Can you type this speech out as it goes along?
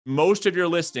most of your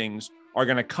listings are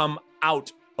going to come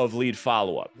out of lead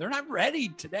follow-up. They're not ready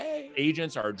today.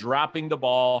 Agents are dropping the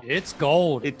ball. It's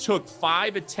gold. It took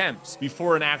 5 attempts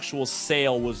before an actual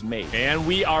sale was made. And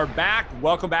we are back.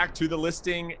 Welcome back to the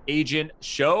Listing Agent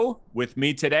Show. With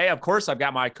me today, of course, I've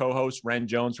got my co-host, Ren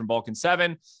Jones from Vulcan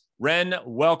 7. Ren,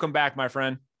 welcome back, my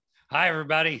friend. Hi,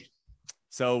 everybody.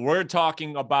 So we're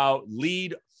talking about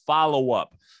lead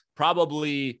follow-up.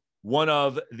 Probably one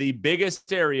of the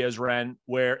biggest areas, Ren,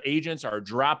 where agents are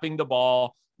dropping the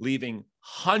ball, leaving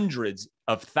hundreds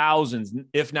of thousands,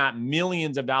 if not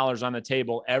millions of dollars on the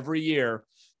table every year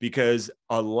because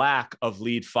a lack of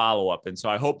lead follow-up. And so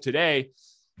I hope today,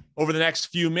 over the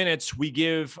next few minutes, we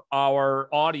give our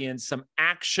audience some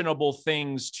actionable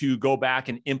things to go back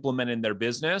and implement in their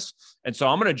business. And so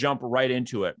I'm going to jump right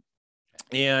into it.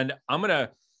 And I'm going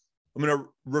to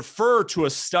refer to a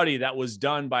study that was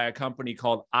done by a company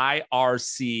called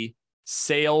IRC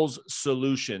Sales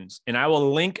Solutions. And I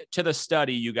will link to the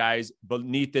study, you guys,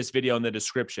 beneath this video in the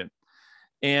description.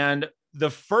 And the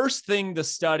first thing the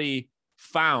study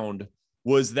found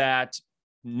was that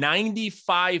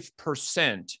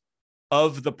 95%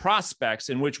 of the prospects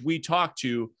in which we talk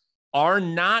to are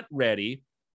not ready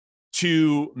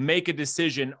to make a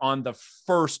decision on the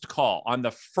first call, on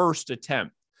the first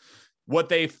attempt. What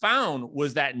they found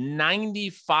was that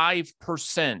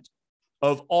 95%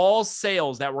 of all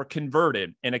sales that were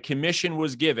converted and a commission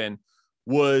was given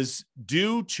was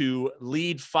due to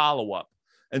lead follow-up.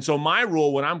 And so my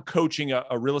rule when I'm coaching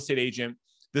a real estate agent,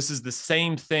 this is the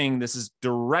same thing. This is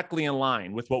directly in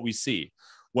line with what we see.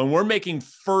 When we're making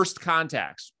first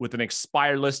contacts with an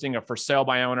expired listing, a for sale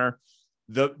by owner,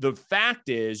 the fact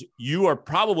is you are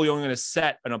probably only going to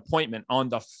set an appointment on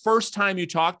the first time you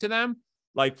talk to them,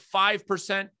 like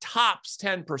 5%, tops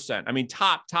 10%. I mean,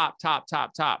 top. I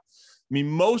mean,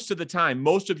 most of the time,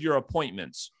 most of your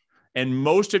appointments and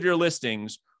most of your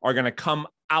listings are going to come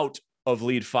out of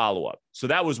lead follow-up. So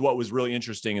that was what was really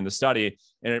interesting in the study.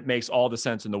 And it makes all the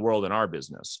sense in the world in our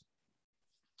business.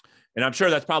 And I'm sure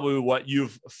that's probably what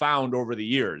you've found over the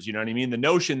years. You know what I mean? The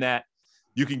notion that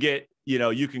you can get,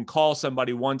 you can call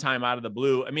somebody one time out of the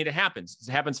blue. I mean, it happens.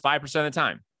 It happens 5% of the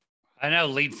time. I know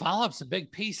lead follow-up's a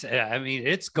big piece. I mean,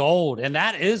 it's gold. And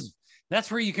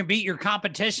that's where you can beat your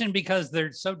competition because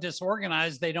they're so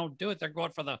disorganized. They don't do it. They're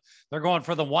going for the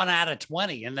 1 out of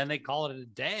 20 and then they call it a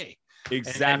day.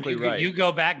 Exactly right. You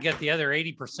go back and get the other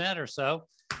 80% or so,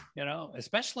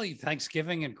 especially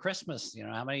Thanksgiving and Christmas,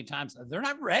 how many times they're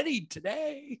not ready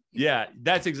today. Yeah,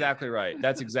 that's exactly right.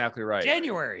 That's exactly right.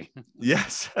 January.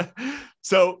 Yes.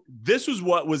 So this was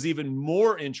what was even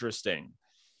more interesting.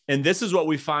 And this is what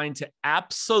we find to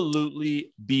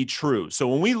absolutely be true. So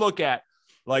when we look at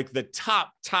like the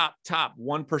top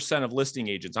 1% of listing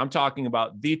agents, I'm talking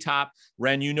about the top.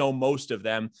 Ren, most of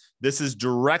them. This is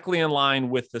directly in line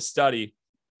with the study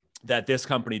that this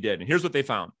company did. And here's what they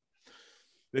found.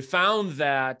 They found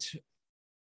that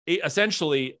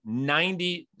essentially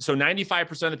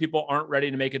 95% of the people aren't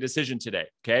ready to make a decision today.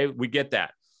 Okay, we get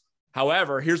that.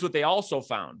 However, here's what they also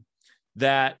found,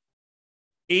 that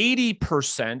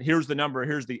 80%, here's the number,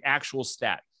 here's the actual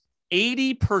stat.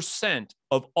 80%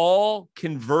 of all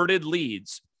converted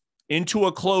leads into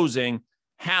a closing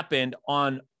happened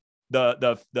on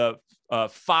the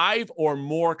 5 or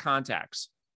more contacts.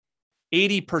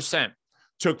 80%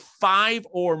 took 5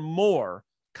 or more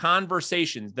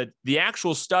conversations. That the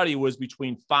actual study was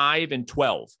between 5 and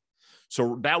 12.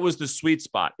 So that was the sweet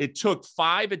spot. It took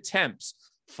 5 attempts,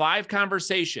 5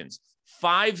 conversations,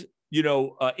 5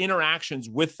 interactions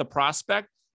with the prospect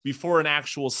before an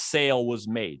actual sale was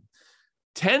made.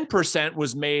 10%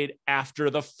 was made after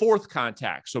the 4th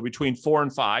contact. So between 4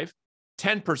 and 5,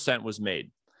 10% was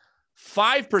made.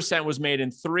 5% was made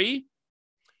in 3,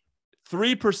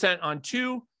 3% on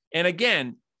 2. And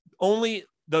again, only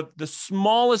the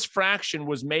smallest fraction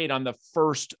was made on the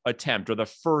first attempt or the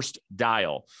first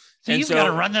dial. So you've got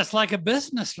to run this like a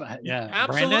business. Yeah,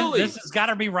 absolutely. Brandon, this has got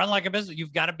to be run like a business.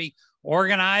 You've got to be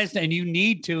organized and you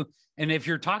need to. And if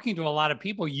you're talking to a lot of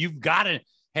people, you've got to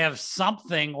have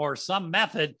something or some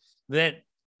method that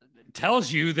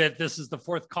tells you that this is the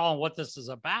 4th call and what this is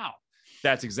about.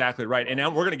 That's exactly right. And now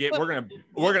we're going to unpack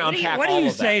all of that. What do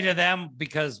you say to them?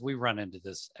 Because we run into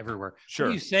this everywhere. Sure.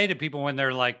 What do you say to people when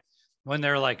they're like,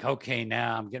 okay,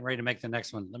 now I'm getting ready to make the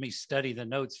next one. Let me study the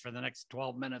notes for the next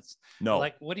 12 minutes. No.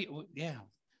 Like, what do you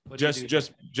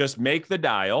just make the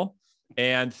dial,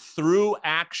 and through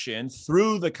action,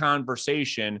 through the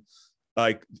conversation,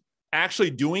 like actually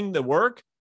doing the work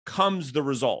comes the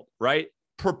result, right?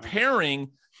 Preparing,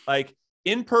 like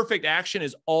imperfect action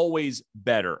is always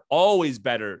better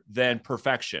than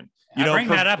perfection. I bring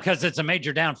that up because it's a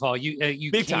major downfall.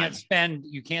 You can't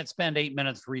spend 8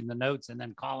 minutes reading the notes and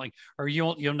then calling, or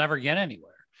you'll never get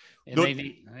anywhere.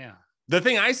 The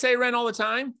thing I say, Ren, all the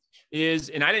time is,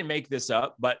 and I didn't make this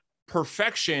up, but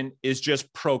perfection is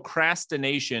just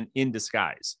procrastination in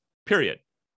disguise, period.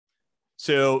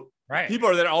 So people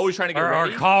are always trying to get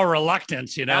ready. Or call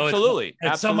reluctance, Absolutely.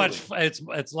 It's so much, it's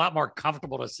a lot more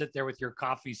comfortable to sit there with your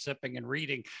coffee sipping and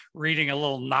reading a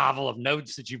little novel of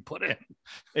notes that you put in.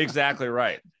 Exactly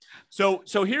right. So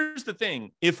here's the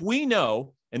thing. If we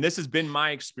know, and this has been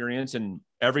my experience and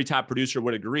every top producer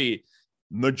would agree,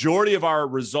 majority of our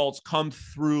results come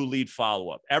through lead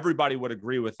follow-up. Everybody would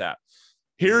agree with that.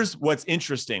 Here's what's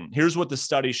interesting. Here's what the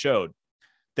study showed,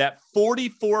 that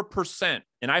 44%,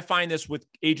 and I find this with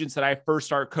agents that I first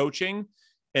start coaching,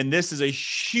 and this is a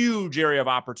huge area of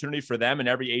opportunity for them and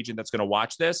every agent that's going to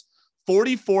watch this,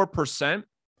 44%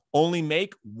 only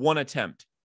make one attempt.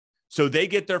 So they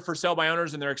get their for sale by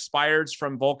owners and their expireds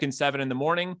from Vulcan 7 in the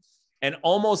morning, and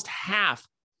almost half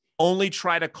only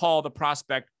try to call the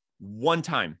prospect one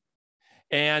time.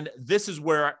 And this is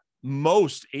where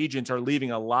most agents are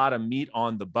leaving a lot of meat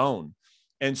on the bone.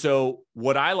 And so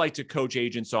what I like to coach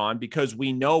agents on, because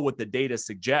we know what the data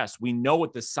suggests, we know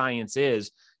what the science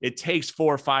is, it takes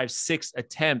 4, 5, 6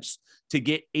 attempts to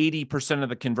get 80% of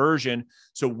the conversion.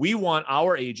 So we want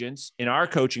our agents in our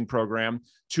coaching program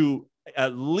to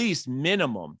at least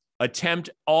minimum attempt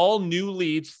all new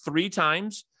leads 3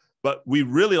 times, but we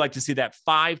really like to see that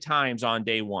 5 times on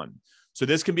day 1. So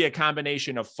this can be a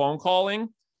combination of phone calling,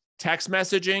 text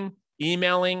messaging,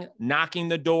 emailing, knocking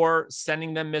the door,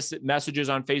 sending them messages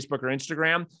on Facebook or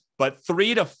Instagram, but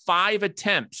 3 to 5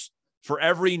 attempts for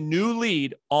every new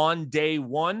lead on day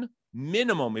 1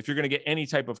 minimum if you're going to get any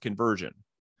type of conversion.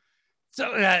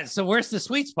 So where's the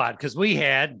sweet spot? Because we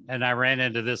had, and I ran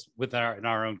into this with in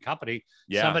our own company,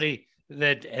 somebody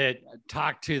that had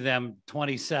talked to them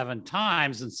 27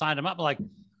 times and signed them up like,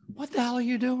 what the hell are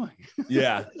you doing?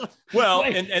 Yeah. Well,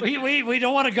 and we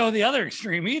don't want to go the other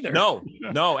extreme either.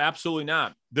 No, absolutely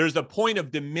not. There's a point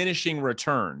of diminishing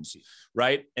returns,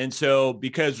 right? And so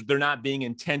because they're not being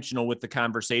intentional with the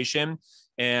conversation,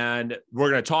 and we're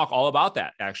going to talk all about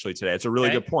that actually today. It's a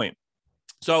really good point.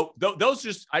 So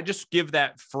I just give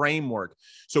that framework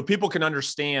so people can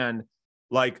understand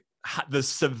like the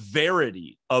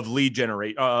severity of lead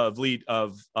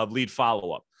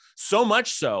follow-up. So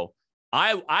much so,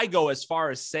 I go as far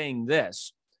as saying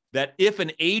this, that if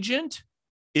an agent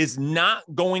is not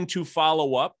going to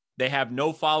follow up, they have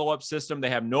no follow-up system, they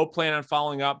have no plan on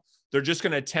following up, they're just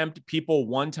going to attempt people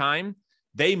one time,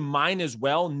 they might as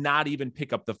well not even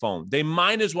pick up the phone. They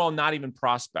might as well not even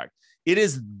prospect. It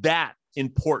is that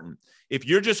important. If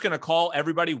you're just going to call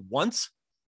everybody once,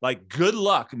 like good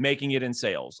luck making it in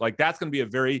sales. Like that's going to be a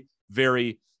very,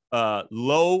 very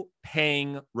low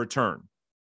paying return.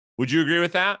 Would you agree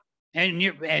with that? And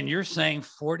you're saying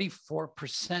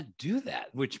 44% do that,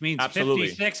 which means Absolutely.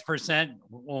 56%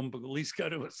 will at least go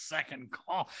to a second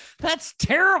call. That's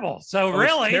terrible. So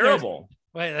really, terrible.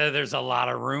 There's a lot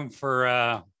of room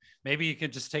for maybe you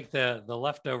could just take the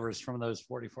leftovers from those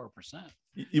 44%.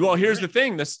 Well, here's the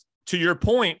thing. To your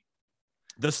point,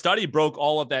 the study broke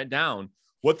all of that down.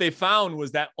 What they found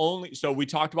was that so we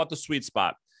talked about the sweet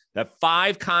spot. That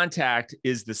 5 contact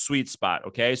is the sweet spot.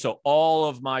 Okay. So all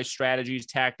of my strategies,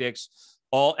 tactics,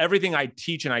 everything I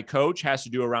teach and I coach has to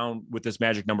do around with this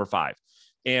magic number 5.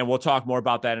 And we'll talk more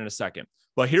about that in a second.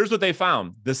 But here's what they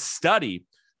found. The study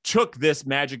took this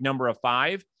magic number of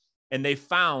 5 and they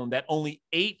found that only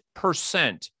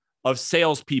 8% of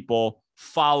salespeople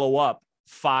follow up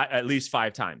at least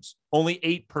 5 times,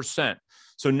 only 8%.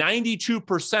 So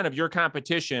 92% of your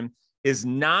competition is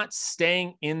not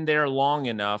staying in there long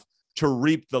enough to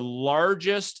reap the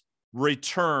largest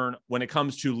return when it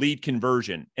comes to lead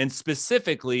conversion, and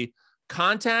specifically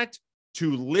contact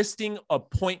to listing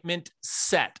appointment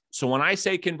set. So when I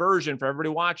say conversion, for everybody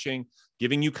watching,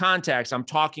 giving you context, I'm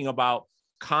talking about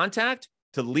contact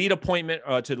to lead appointment,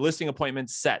 to listing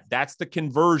appointment set. That's the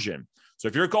conversion. So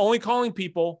if you're only calling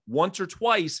people once or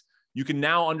twice, you can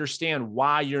now understand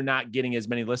why you're not getting as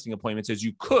many listing appointments as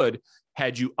you could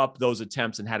had you up those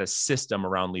attempts and had a system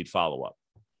around lead follow-up.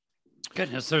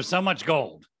 Goodness, there's so much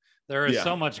gold. There is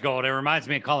so much gold. It reminds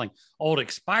me of calling old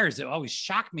expires. It always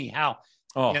shocked me how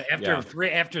after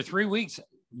 3 weeks,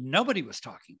 nobody was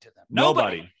talking to them.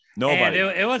 Nobody. And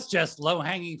it was just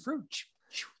low-hanging fruit.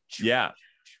 Yeah.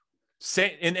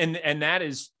 And that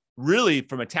is really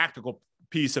from a tactical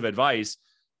piece of advice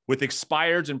with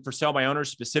expireds and for sale by owners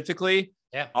specifically,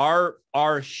 Yeah. Our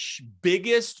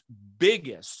biggest,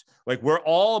 like where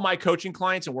all of my coaching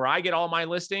clients and where I get all my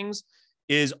listings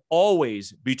is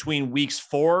always between weeks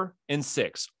 4 and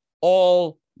 6,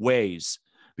 always,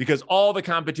 because all the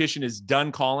competition is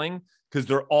done calling because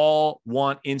they're all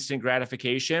want instant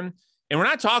gratification. And we're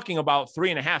not talking about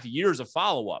 3.5 years of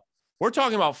follow-up. We're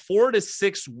talking about 4 to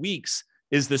 6 weeks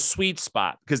is the sweet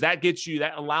spot, because that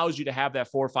allows you to have that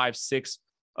 4, 5, 6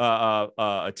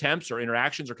 attempts or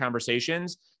interactions or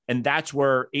conversations. And that's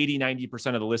where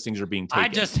 80-90% of the listings are being taken. I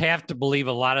just have to believe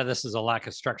a lot of this is a lack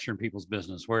of structure in people's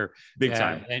business where big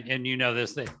time. And you know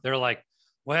this, they're like,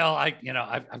 well, I've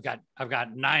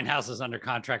got 9 houses under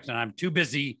contract and I'm too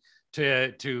busy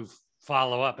to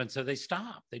follow up. And so they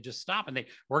just stop and they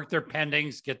work their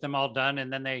pendings, get them all done.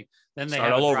 And then they have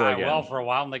a dry well for a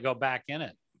while and they go back in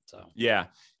it. So, yeah.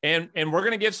 And we're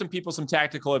going to give some people some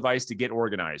tactical advice to get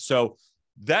organized. So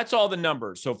that's all the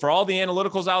numbers. So for all the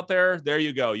analyticals out there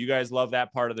you go. You guys love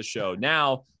that part of the show.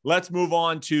 Now let's move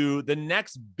on to the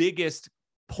next biggest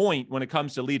point when it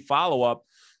comes to lead follow-up,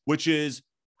 which is,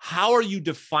 how are you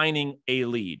defining a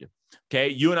lead? Okay.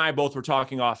 You and I both were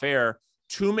talking off air.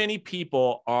 Too many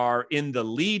people are in the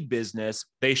lead business.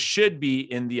 They should be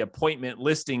in the appointment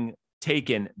listing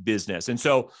taken business. And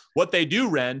so what they do,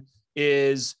 Ren,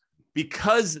 is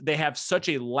because they have such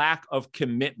a lack of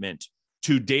commitment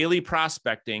to daily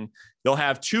prospecting, they'll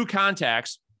have 2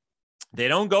 contacts. They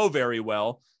don't go very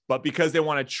well, but because they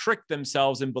want to trick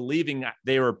themselves in believing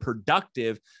they were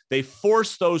productive, they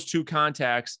force those 2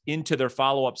 contacts into their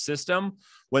follow-up system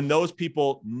when those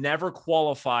people never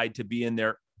qualified to be in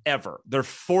there ever. They're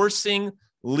forcing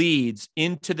leads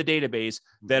into the database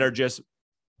that are just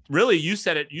really, you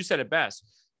said it best.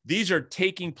 These are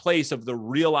taking place of the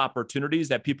real opportunities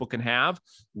that people can have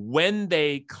when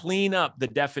they clean up the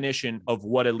definition of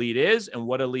what a lead is and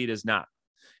what a lead is not.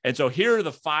 And so here are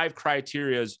the 5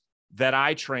 criterias that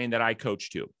I train, that I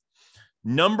coach to.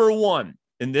 Number 1,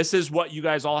 and this is what you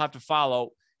guys all have to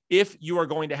follow if you are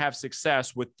going to have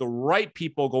success with the right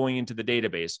people going into the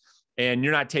database, and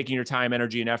you're not taking your time,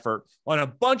 energy, and effort on a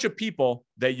bunch of people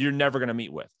that you're never going to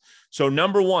meet with. So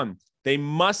number 1, they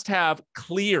must have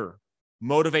clear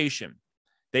motivation.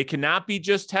 They cannot be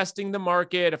just testing the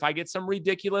market. If I get some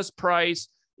ridiculous price,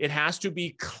 it has to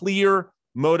be clear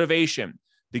motivation.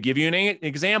 To give you an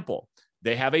example,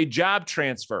 they have a job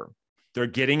transfer. They're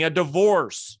getting a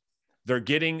divorce. They're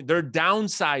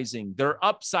downsizing. They're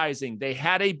upsizing. They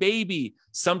had a baby,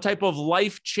 some type of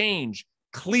life change.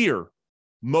 Clear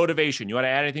motivation. You want to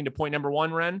add anything to point number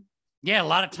 1, Ren? Yeah, a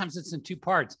lot of times it's in 2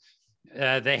 parts.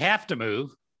 They have to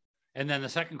move. And then the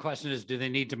second question is, do they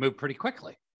need to move pretty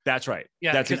quickly? That's right.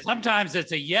 Yeah, because sometimes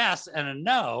it's a yes and a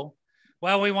no.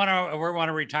 Well, we want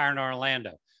to retire in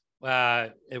Orlando.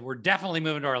 We're definitely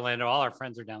moving to Orlando. All our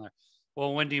friends are down there.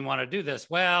 Well, when do you want to do this?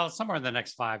 Well, somewhere in the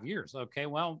next 5 years. Okay,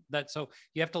 well, so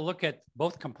you have to look at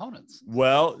both components.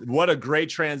 Well, what a great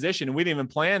transition. We didn't even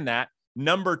plan that.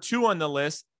 Number 2 on the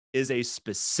list is a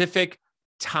specific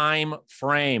time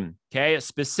frame. Okay. A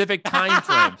specific time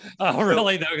frame. Oh,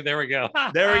 really? There we go.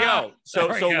 There we go.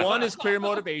 So 1 is clear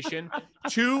motivation.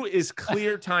 2 is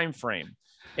clear time frame.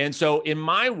 And so in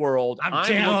my world,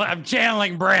 I'm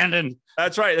channeling Brandon.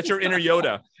 That's right. That's your inner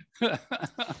Yoda.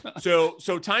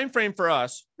 So time frame for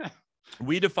us,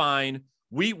 we define,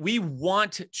 we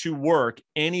want to work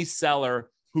any seller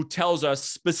who tells us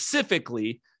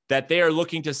specifically that they are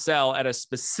looking to sell at a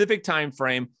specific time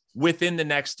frame within the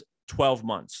next 12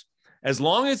 months. As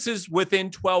long as it's within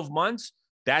 12 months,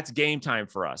 that's game time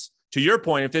for us. To your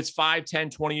point, if it's 5, 10,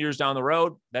 20 years down the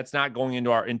road, that's not going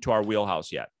into our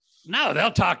wheelhouse yet. No,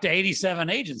 they'll talk to 87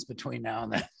 agents between now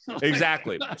and then.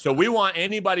 Exactly. So we want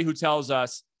anybody who tells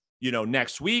us,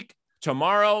 next week,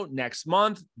 tomorrow, next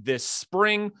month, this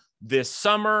spring, this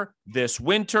summer, this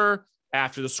winter,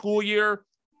 after the school year.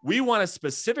 We want a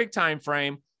specific time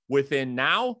frame within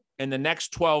now and the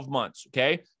next 12 months.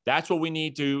 Okay. That's what we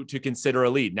need to consider a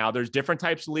lead. Now, there's different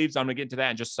types of leads. I'm going to get into that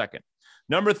in just a second.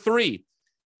 Number 3,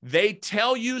 they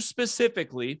tell you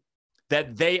specifically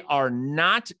that they are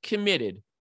not committed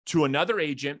to another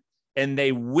agent and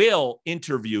they will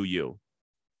interview you.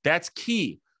 That's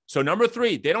key. So number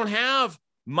 3, they don't have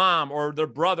mom or their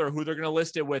brother who they're going to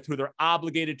list it with, who they're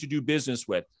obligated to do business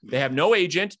with. They have no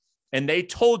agent, and they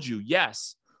told you,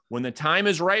 yes, when the time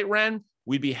is right, Ren,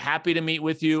 we'd be happy to meet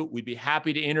with you. We'd be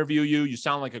happy to interview you. You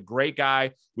sound like a great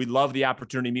guy. We'd love the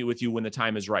opportunity to meet with you when the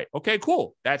time is right. Okay,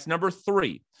 cool. That's number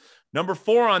 3. Number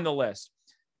 4 on the list.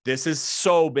 This is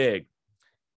so big.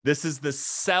 This is the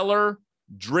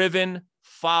seller-driven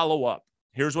follow-up.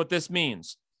 Here's what this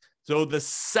means. So the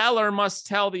seller must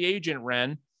tell the agent,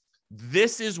 Ren,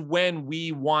 this is when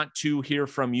we want to hear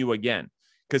from you again.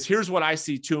 because here's what I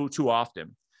see too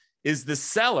often is the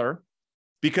seller,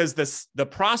 because the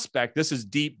prospect, this is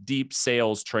deep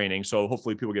sales training. So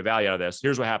hopefully people get value out of this.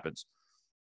 Here's what happens.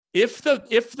 If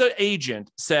the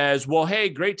agent says, well, hey,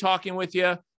 great talking with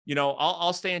you,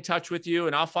 I'll stay in touch with you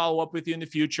and I'll follow up with you in the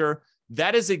future.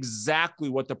 That is exactly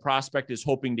what the prospect is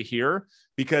hoping to hear,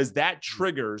 because that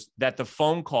triggers that the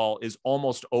phone call is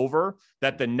almost over,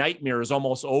 that the nightmare is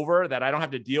almost over, that I don't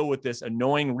have to deal with this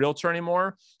annoying realtor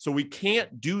anymore. So we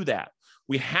can't do that.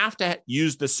 We have to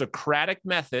use the Socratic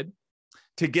method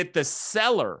to get the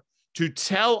seller to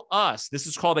tell us. This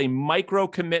is called a micro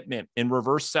commitment in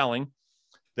reverse selling.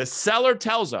 The seller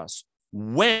tells us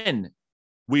when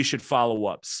we should follow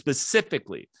up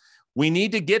specifically. We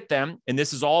need to get them, and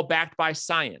this is all backed by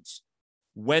science.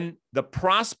 When the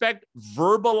prospect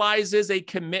verbalizes a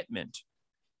commitment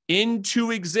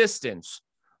into existence,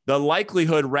 the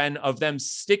likelihood, Ren, of them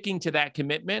sticking to that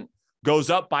commitment goes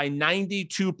up by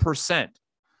 92%.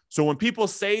 So when people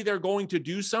say they're going to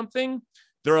do something,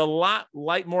 they're a lot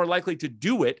more likely to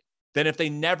do it than if they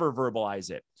never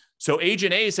verbalize it. So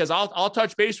agent A says, I'll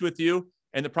touch base with you.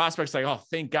 And the prospect's like, oh,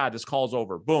 thank God this call's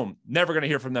over. Boom. Never going to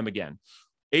hear from them again.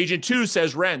 Agent 2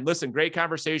 says, Ren, listen, great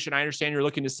conversation. I understand you're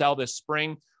looking to sell this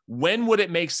spring. When would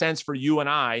it make sense for you and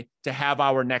I to have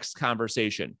our next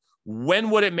conversation? When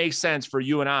would it make sense for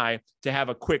you and I to have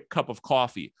a quick cup of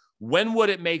coffee? When would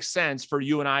it make sense for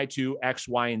you and I to X,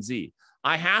 Y, and Z?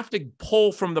 I have to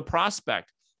pull from the prospect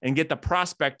and get the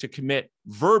prospect to commit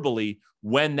verbally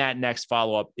when that next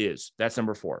follow-up is. That's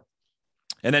number 4.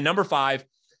 And then number 5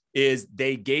 is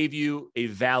they gave you a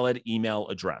valid email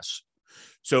address.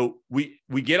 So we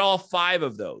get all 5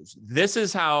 of those. This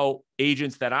is how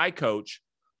agents that I coach,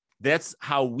 that's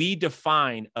how we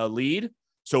define a lead.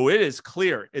 So it is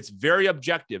clear. It's very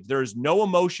objective. There's no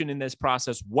emotion in this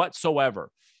process whatsoever.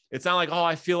 It's not like, oh,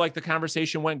 I feel like the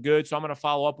conversation went good, so I'm going to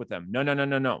follow up with them.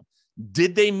 No.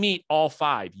 Did they meet all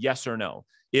 5? Yes or no?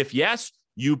 If yes,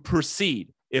 you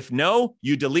proceed. If no,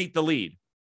 you delete the lead.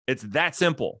 It's that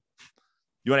simple.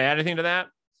 You want to add anything to that?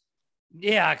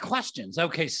 Yeah, questions.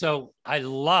 Okay, so I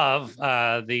love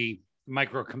the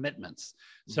micro commitments.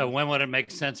 So when would it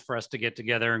make sense for us to get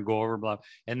together and go over blah?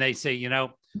 And they say,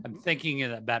 I'm thinking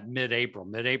about mid-April,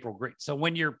 great. So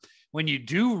when you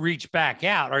do reach back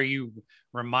out, are you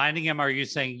reminding them? Are you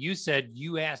saying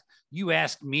you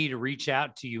asked me to reach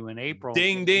out to you in April?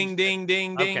 Ding, ding, ding,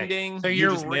 ding, okay. ding. So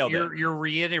you're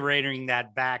reiterating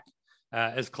that back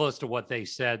as close to what they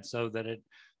said, so that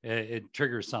it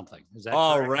triggers something. Is that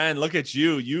correct? Ren, look at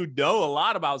you. You know a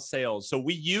lot about sales. So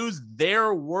we use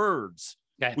their words.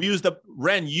 Okay. We use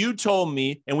Ren, you told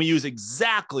me, and we use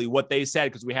exactly what they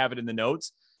said because we have it in the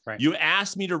notes. Right. You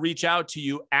asked me to reach out to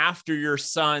you after your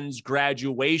son's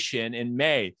graduation in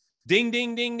May. Ding,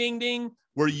 ding, ding, ding, ding.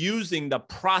 We're using the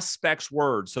prospect's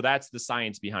words. So that's the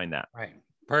science behind that. Right.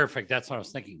 Perfect. That's what I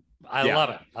was thinking. I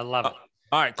love it.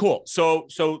 All right, cool. So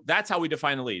that's how we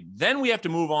define the lead. Then we have to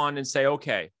move on and say,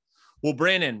 okay, well,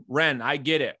 Brandon, Ren, I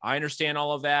get it. I understand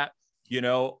all of that.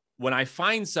 When I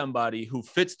find somebody who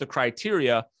fits the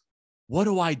criteria, what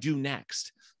do I do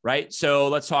next? Right? So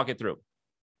let's talk it through.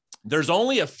 There's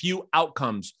only a few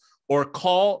outcomes or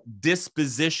call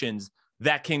dispositions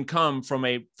that can come from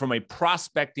a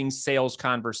prospecting sales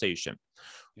conversation.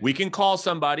 We can call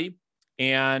somebody,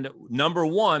 and number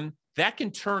 1, that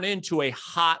can turn into a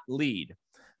hot lead.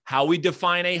 How we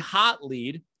define a hot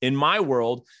lead in my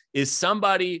world is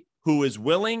somebody who is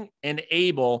willing and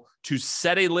able to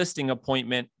set a listing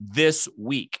appointment this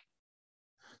week.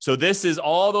 So this is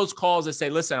all those calls that say,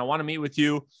 listen, I want to meet with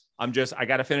you. I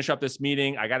got to finish up this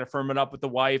meeting. I got to firm it up with the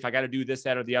wife. I got to do this,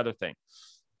 that, or the other thing.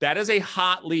 That is a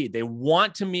hot lead. They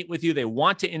want to meet with you. They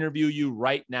want to interview you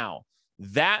right now.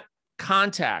 That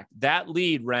contact, that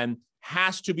lead, Ren,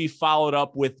 has to be followed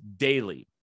up with daily.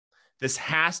 This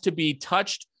has to be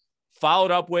touched,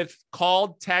 followed up with,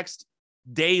 called, text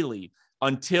daily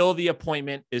until the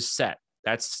appointment is set.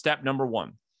 That's step number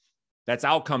 1. That's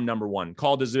outcome number 1,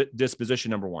 call disposition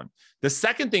number 1. The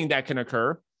second thing that can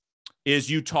occur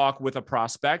is you talk with a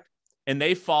prospect and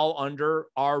they fall under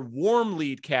our warm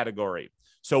lead category.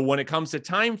 So when it comes to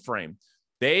time frame,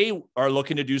 they are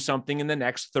looking to do something in the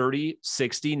next 30,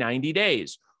 60, 90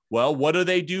 days. Well, what do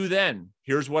they do then?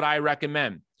 Here's what I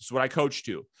recommend. This is what I coach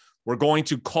to. We're going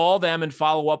to call them and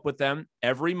follow up with them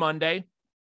every Monday.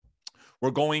 We're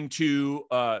going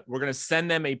to send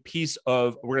them a piece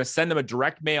of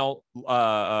direct mail,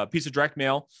 piece of direct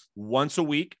mail once a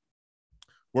week.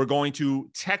 We're going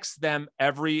to text them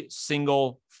every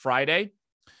single Friday.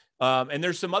 And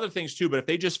there's some other things too, but if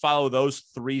they just follow those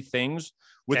 3 things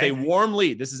with a warm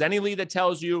lead, this is any lead that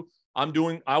tells you,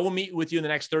 I will meet with you in the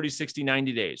next 30, 60,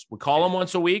 90 days. We call them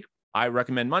once a week. I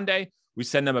recommend Monday. We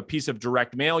send them a piece of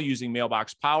direct mail using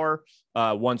Mailbox Power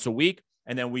once a week.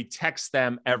 And then we text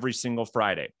them every single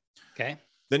Friday. Okay.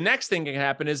 The next thing that can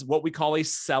happen is what we call a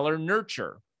seller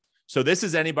nurture. So this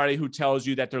is anybody who tells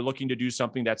you that they're looking to do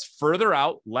something that's further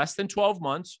out, less than 12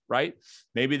 months, right?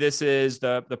 Maybe this is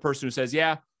the person who says,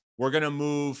 yeah, we're going to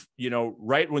move,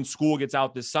 right when school gets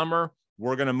out this summer,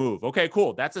 we're going to move. Okay,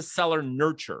 cool. That's a seller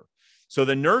nurture. So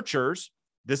the nurtures,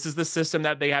 this is the system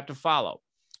that they have to follow.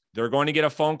 They're going to get a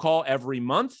phone call every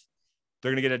month.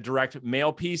 They're going to get a direct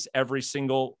mail piece every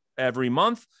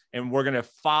month. And we're going to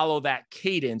follow that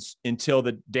cadence until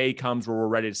the day comes where we're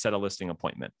ready to set a listing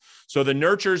appointment. So the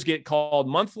nurtures get called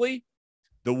monthly.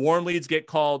 The warm leads get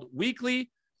called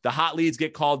weekly. The hot leads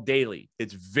get called daily.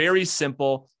 It's very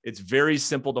simple. It's very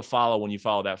simple to follow when you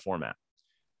follow that format.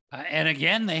 And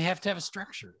again, they have to have a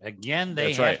structure. Again,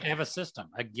 they have to have a system.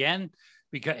 Again,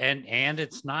 because and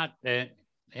it's not,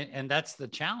 and that's the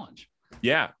challenge.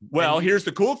 Yeah. Well, here's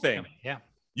the cool thing. Yeah.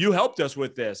 You helped us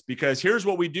with this because here's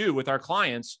what we do with our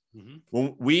clients.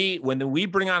 When we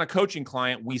bring on a coaching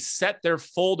client, we set their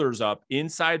folders up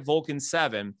inside Vulcan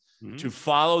 7 to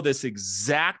follow this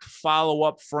exact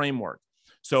follow-up framework.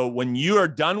 So when you are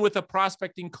done with a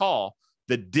prospecting call,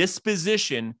 the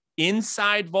disposition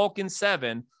inside Vulcan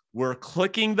 7, we're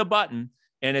clicking the button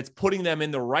and it's putting them in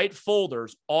the right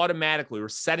folders automatically. We're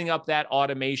setting up that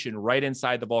automation right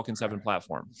inside the Vulcan 7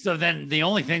 platform. So then the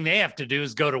only thing they have to do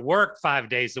is go to work 5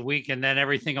 days a week and then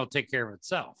everything will take care of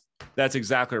itself. That's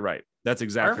exactly right. That's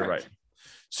exactly right.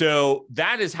 So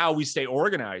that is how we stay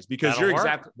organized because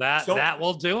that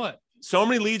will do it. So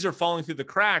many leads are falling through the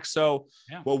cracks. So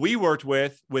what we worked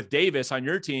with Davis on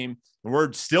your team, and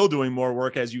we're still doing more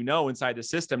work, as you know, inside the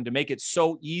system to make it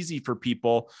so easy for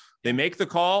people. They make the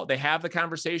call, they have the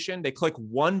conversation, they click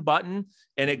one button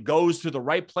and it goes to the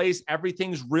right place.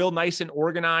 Everything's real nice and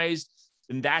organized.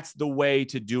 And that's the way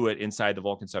to do it inside the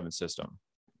Vulcan 7 system.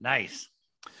 Nice.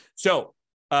 So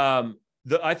I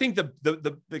think the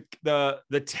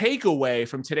takeaway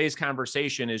from today's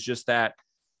conversation is just that,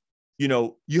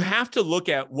 you have to look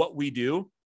at what we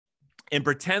do and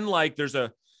pretend like there's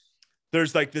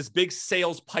like this big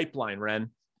sales pipeline, Ren.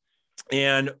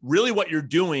 And really what you're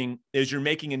doing is you're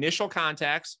making initial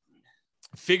contacts,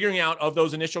 figuring out of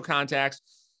those initial contacts,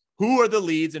 who are the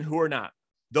leads and who are not.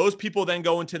 Those people then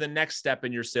go into the next step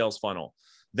in your sales funnel.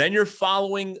 Then you're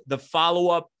following the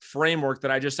follow-up framework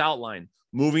that I just outlined,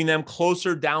 moving them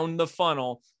closer down the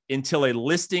funnel until a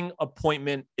listing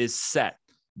appointment is set.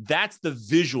 That's the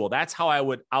visual. That's how I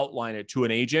would outline it to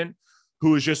an agent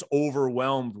who is just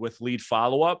overwhelmed with lead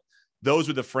follow-up. Those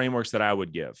are the frameworks that I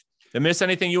would give. Did I miss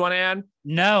anything you want to add?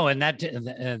 No. And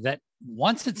that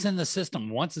once it's in the system,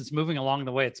 once it's moving along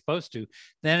the way it's supposed to,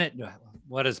 then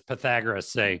what does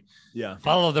Pythagoras say? Yeah.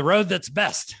 Follow the road that's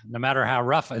best, no matter how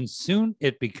rough, and soon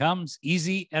it becomes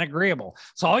easy and agreeable.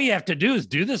 So all you have to do is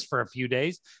do this for a few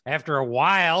days. After a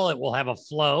while, it will have a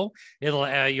flow.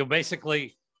 You'll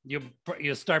basically,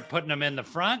 you start putting them in the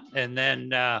front, and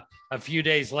then a few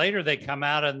days later, they come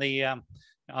out on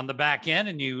the back end,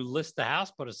 and you list the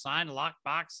house, put a sign, a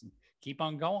lockbox, and keep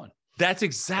on going. That's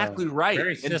exactly right.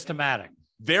 Very systematic.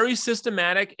 Very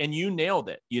systematic, and you nailed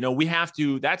it. We have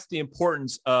to, that's the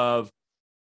importance of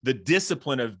the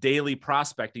discipline of daily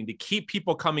prospecting to keep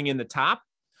people coming in the top.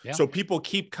 Yeah. So people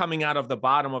keep coming out of the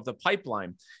bottom of the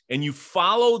pipeline. And you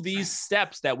follow these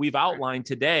steps that we've outlined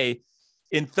today.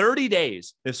 In 30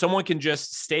 days, if someone can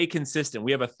just stay consistent,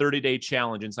 we have a 30-day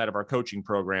challenge inside of our coaching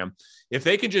program. If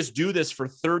they can just do this for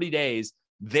 30 days,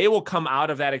 they will come out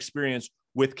of that experience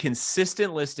with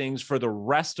consistent listings for the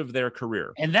rest of their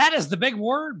career. And that is the big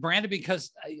word, Brandon,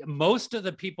 because most of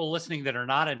the people listening that are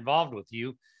not involved with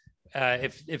you,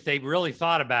 if they really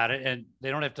thought about it, and they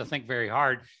don't have to think very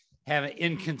hard, have an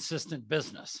inconsistent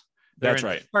business. They're That's in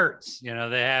right. spurts. They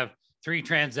have 3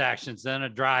 transactions, then a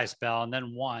dry spell, and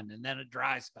then 1, and then a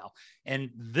dry spell. And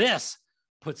this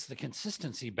puts the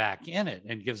consistency back in it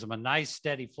and gives them a nice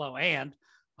steady flow, and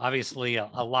obviously a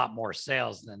lot more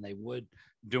sales than they would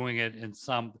doing it in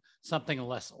something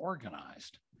less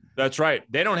organized. That's right.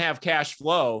 They don't have cash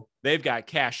flow. They've got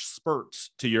cash spurts,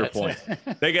 to your point.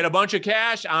 They get a bunch of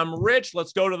cash. I'm rich.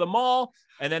 Let's go to the mall.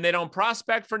 And then they don't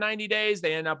prospect for 90 days.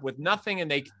 They end up with nothing,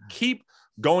 and they keep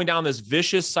going down this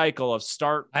vicious cycle of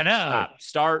start,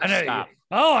 stop.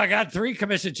 Oh, I got 3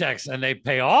 commission checks, and they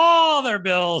pay all their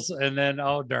bills, and then,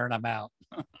 oh, darn, I'm out.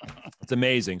 It's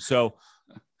amazing. So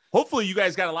hopefully you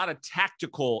guys got a lot of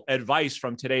tactical advice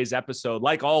from today's episode.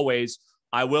 Like always,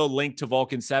 I will link to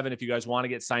Vulcan 7 if you guys want to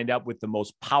get signed up with the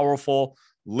most powerful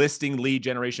listing lead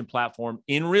generation platform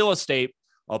in real estate.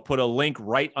 I'll put a link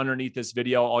right underneath this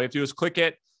video. All you have to do is click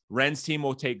it. Ren's team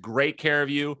will take great care of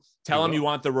you. Tell them you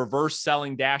want the reverse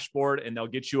selling dashboard, and they'll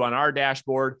get you on our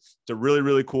dashboard. It's a really,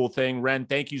 really cool thing. Ren,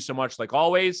 thank you so much, like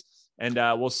always. And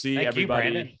we'll see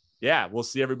everybody. Brandon. Yeah, we'll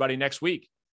see everybody next week.